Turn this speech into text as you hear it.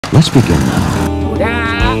Let's begin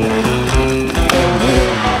now.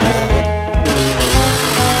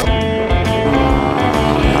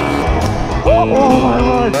 Oh my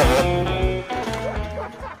lord!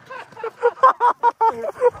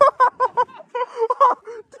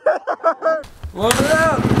 Load it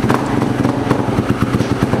up!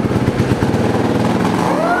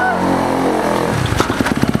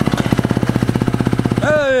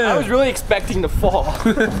 Hey! I was really expecting to fall.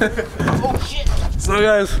 Oh shit! So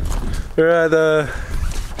guys, we're at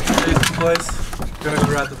Jason's place. Gonna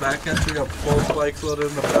go ride the backcountry. Got both bikes loaded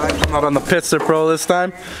in the back. I'm not on the Pitster Pro this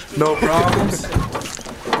time. No problems.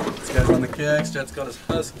 This guy's on the kicks. Jet's got his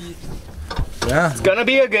husky. Yeah. It's gonna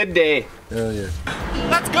be a good day. Hell yeah.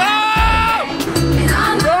 Let's go!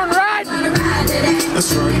 We're going ride!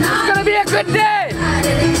 It's gonna be a good day!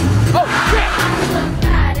 Oh shit!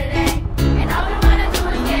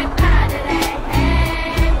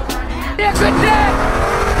 Be a good day!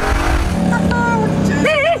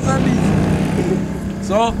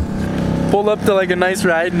 So, pulled up to like a nice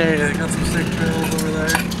riding area. Got some sick trails over there.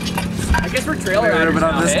 I guess we're trail riders But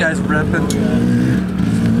now, this guy's ripping.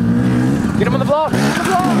 Get him on the vlog! Get him on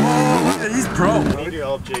the vlog! Oh, he's pro. I need your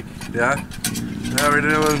help, Jake. Yeah. Yeah, we're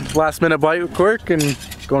doing last minute bike work and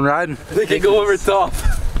going riding. They can go over top.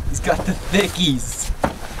 He's got the thickies.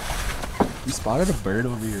 You spotted a bird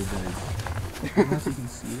over here, boys. I don't know if you can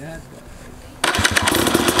see that, but...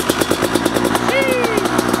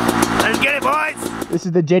 Let's get it, boys! This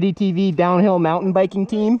is the JEDYTV downhill mountain biking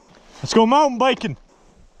team. Let's go mountain biking.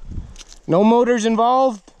 No motors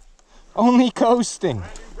involved, only coasting.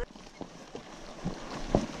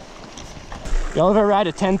 Y'all ever ride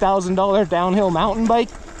a $10,000 downhill mountain bike?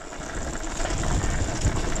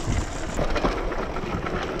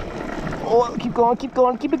 Oh, keep going, keep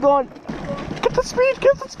going, keep it going. Get the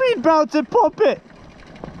speed, bounce it, pump it.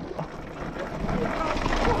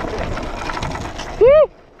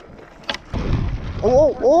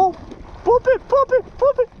 Oh, oh, Pump it, pump it,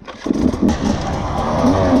 pump it.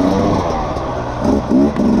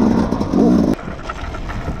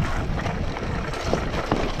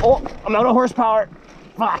 oh, I'm out of horsepower.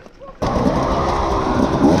 Fuck.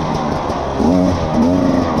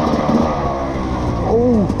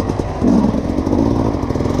 Oh.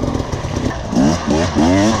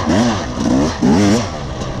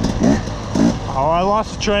 Oh, I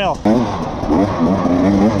lost the trail.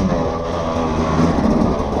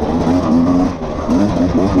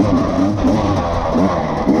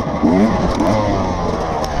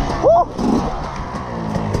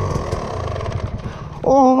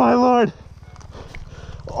 Oh my lord.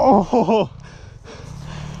 Oh.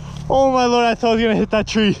 Oh my lord, I thought I was gonna hit that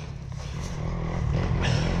tree.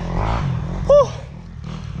 Oh.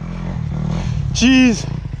 Jeez.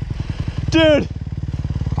 Dude,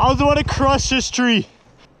 I was about to crush this tree.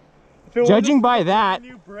 Judging by that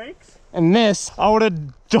and this, I would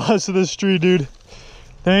have dusted this tree, dude.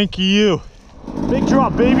 Thank you. Big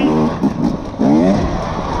drop, baby.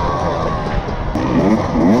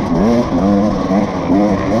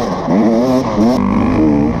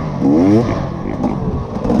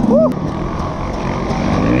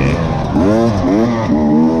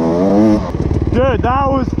 Dude, that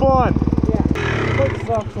was fun. Put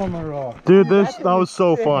socks on the rock. Dude, that was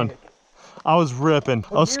so fun. I was ripping.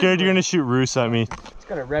 I was scared you're gonna shoot roost at me. just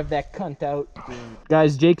gotta rev that cunt out.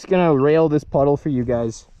 Guys, Jake's gonna rail this puddle for you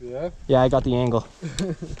guys. Yeah? Yeah, I got the angle.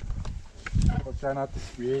 I'll try not to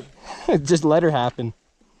speed. Just let her happen.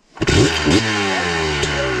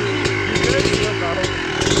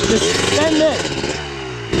 Just send it.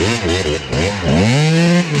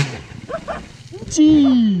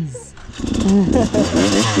 Jeez.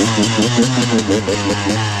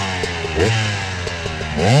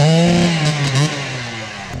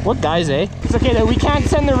 What guys, eh? It's okay that we can't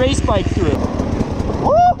send the race bike through.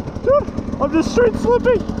 Oh, dude, I'm just straight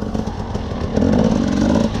slipping.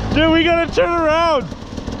 Dude, we gotta turn around.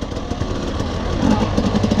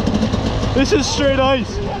 This is straight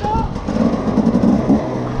ice.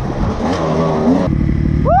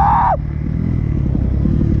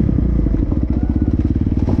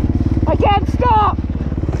 I can't stop!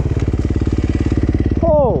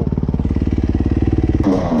 Oh!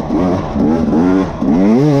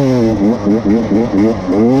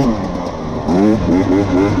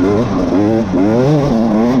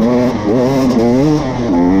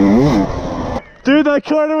 Dude, that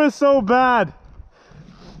corner was so bad.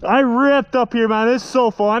 I ripped up here, man. This is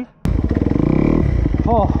so fun.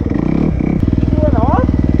 Oh. You went off?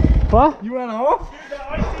 What? You went off?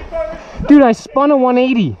 Dude, I spun a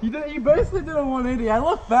 180. You basically did a 180. I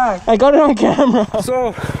looked back. I got it on camera.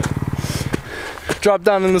 So, dropped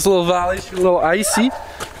down in this little valley, a little icy.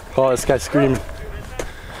 Oh, this guy's screaming.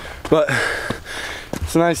 But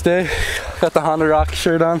it's a nice day. Got the Honda Rock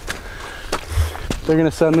shirt on. They're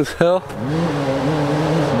gonna send this hill.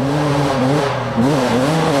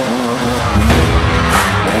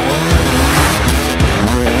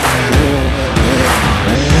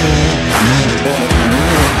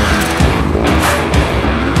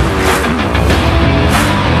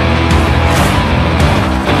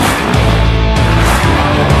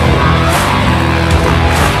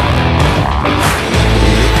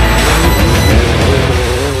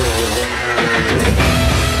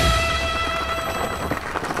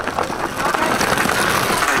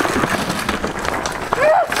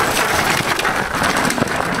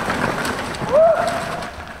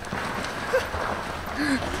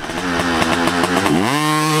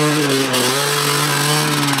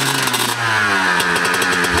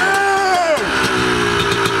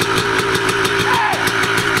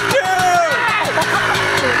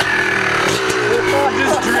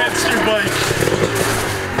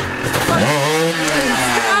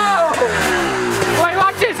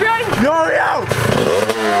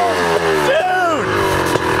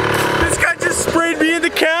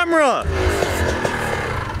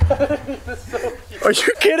 Are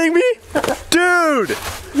you kidding me? Dude!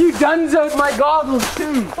 You dunzoed my goggles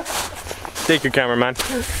too! Take your camera, man.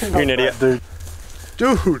 You're an idiot.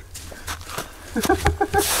 Dude.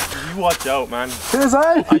 You watch out, man. His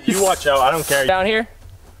eyes! You watch out, I don't care. Down here,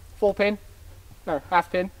 full pin, or half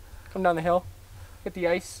pin, come down the hill, hit the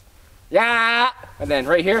ice, yeah! And then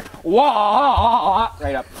right here, wah!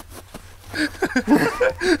 Right up.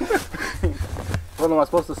 What am I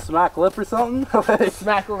supposed to smack lip or something?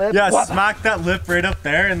 Smack a lip. Yeah, smack that lip right up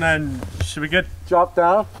there and then should we get Drop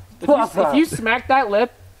down? If you smack that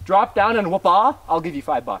lip, drop down and whoop-ah, I'll give you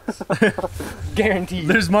 $5. Guaranteed.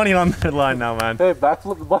 There's money on the line now, man. Hey,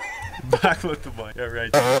 backflip the bike. Backflip the bike. Yeah,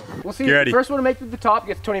 right. We'll see. Get ready. The first one to make it to the top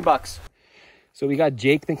gets $20. So we got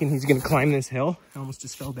Jake thinking he's gonna climb this hill. I almost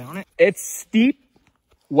just fell down it. It's steep,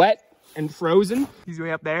 wet, and frozen. He's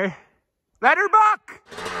way up there. Let her buck!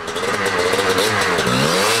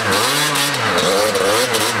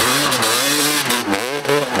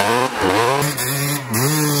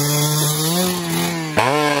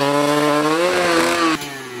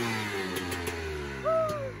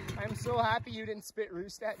 I'm so happy you didn't spit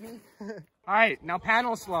roost at me. All right, now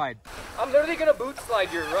panel slide. I'm literally gonna boot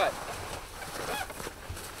slide your rut.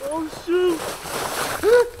 Oh shoot!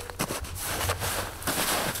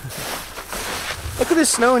 Look at this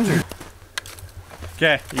snow in here.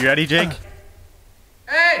 Okay, you ready, Jake?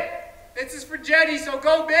 Hey, this is for Jedy, so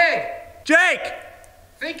go big. Jake!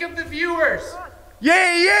 Think of the viewers.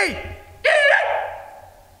 Yay, yay!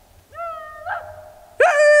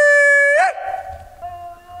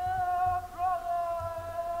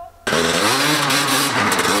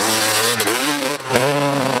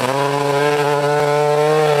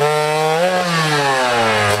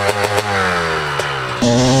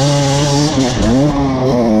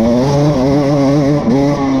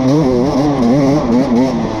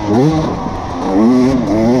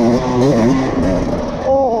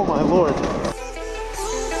 Oh my lord.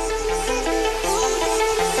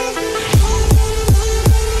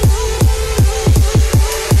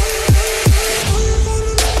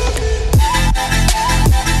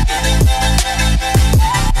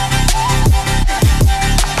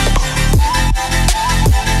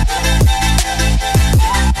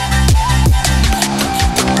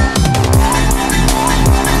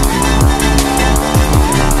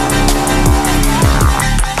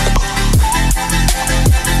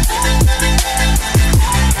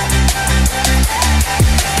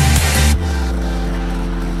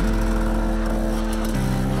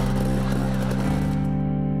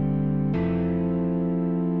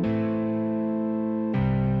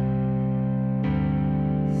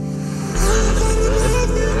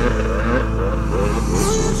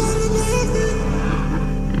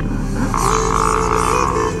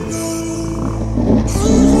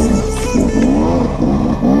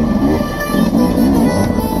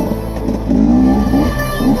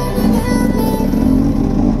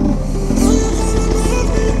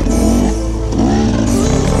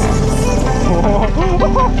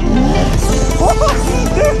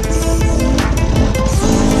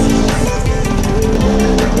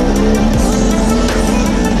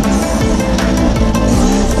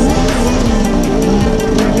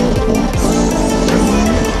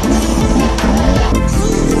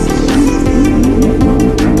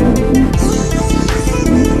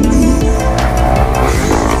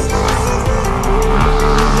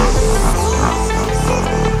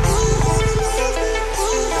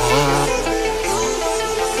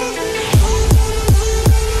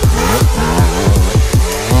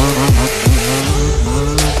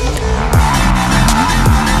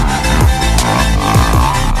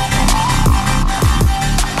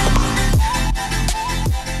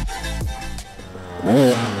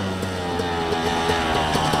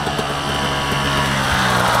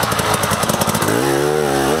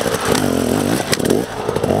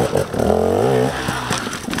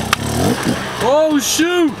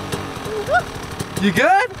 shoot! You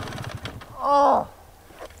good? Oh,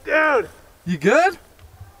 dude. You good?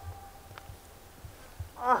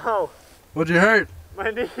 Oh, What'd you hurt?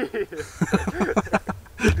 my knee.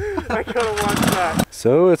 I couldn't watch that.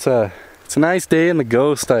 So it's a nice day in the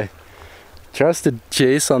Ghost. I trusted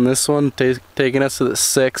Chase on this one, taking us to the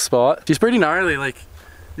 6th spot. She's pretty gnarly. Like,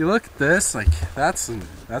 you look at this, like that's some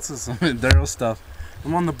Enduro stuff.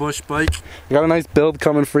 I'm on the bush bike. I got a nice build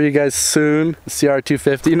coming for you guys soon. The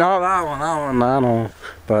CR250. No, that one, I know.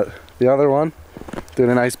 But the other one, doing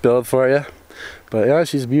a nice build for you. But yeah,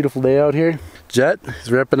 she's a beautiful day out here. Jet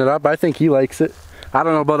is ripping it up. I think he likes it. I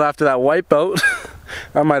don't know about after that wipeout.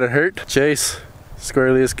 That might have hurt. Chase,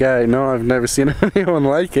 squirreliest guy I know. I've never seen anyone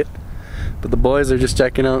like it. But the boys are just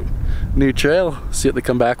checking out new trail. See what they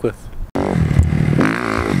come back with.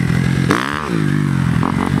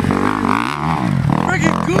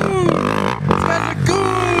 Friggin' goon! This guy's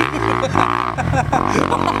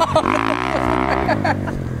a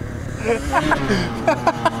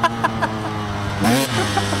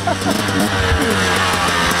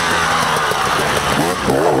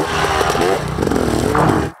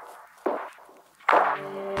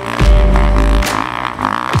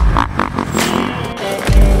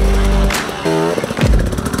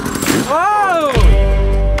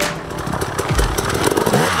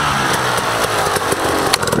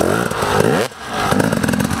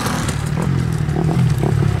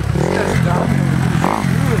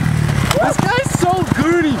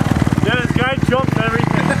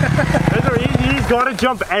Gotta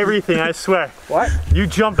jump everything, I swear. What? You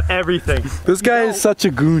jump everything. This guy is such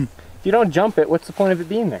a goon. If you don't jump it, what's the point of it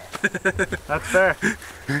being there? That's fair.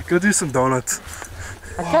 Go do some donuts.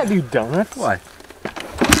 I can't do donuts. Why?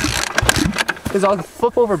 Because I'll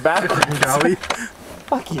flip over backwards. Shall we?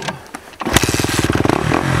 Fuck you.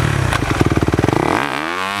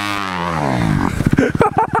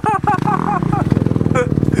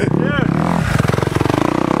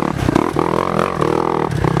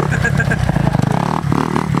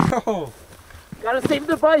 Oh. Gotta save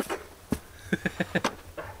the bike.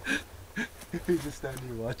 You just stand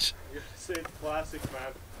and watch. You're saying classic,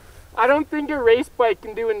 man. I don't think a race bike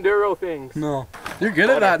can do enduro things. No. You're good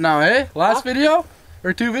at that now, eh? Last video?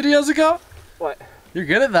 Or 2 videos ago? What? You're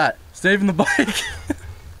good at that. Saving the bike.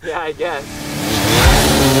 Yeah, I guess.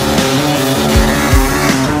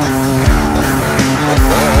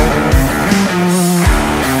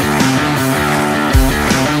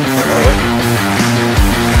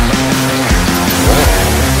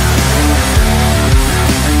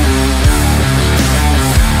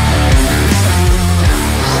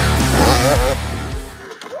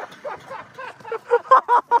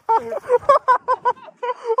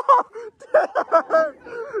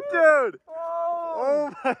 Dude!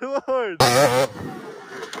 Oh my lord!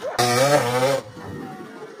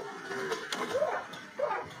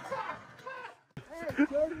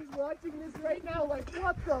 Jordan's watching this right now, like,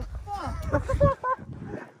 what the fuck?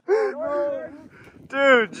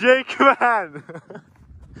 Dude, Jake, man!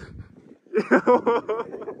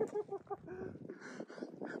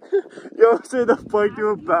 Yo, say the bike do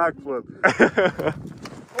a backflip.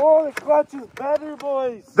 Oh, the clutch is better,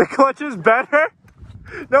 boys. The clutch is better?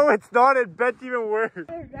 No, it's not. It bent even worse.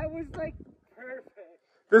 That was like perfect.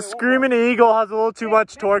 The Screaming Eagle has a little too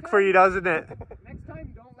much torque for you, doesn't it? Next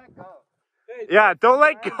time, don't let go. Yeah, don't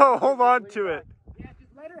let go. Hold on to it. Yeah,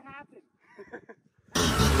 just let her happen.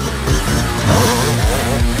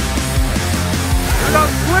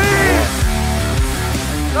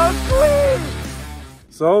 Don't squeeze!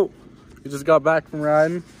 So, we just got back from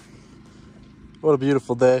riding. What a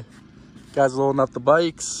beautiful day. Guys loading up the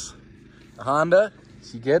bikes. The Honda,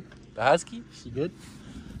 she good. The Husky, she good.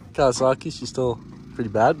 Kawasaki, she's still pretty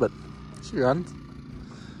bad, but she runs.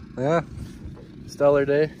 Yeah, stellar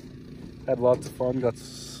day. Had lots of fun. Got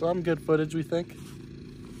some good footage, we think.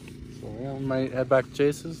 So yeah, we might head back to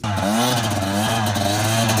Chase's.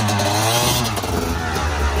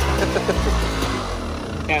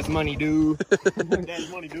 That's money, dude. That's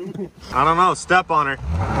money, dude. I don't know. Step on her.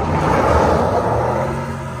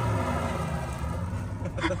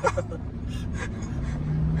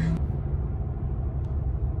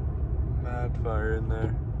 Mad fire in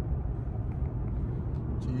there.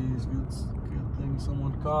 Jeez, good thing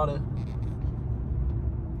someone caught it.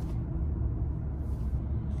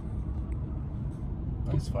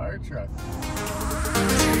 Nice fire truck.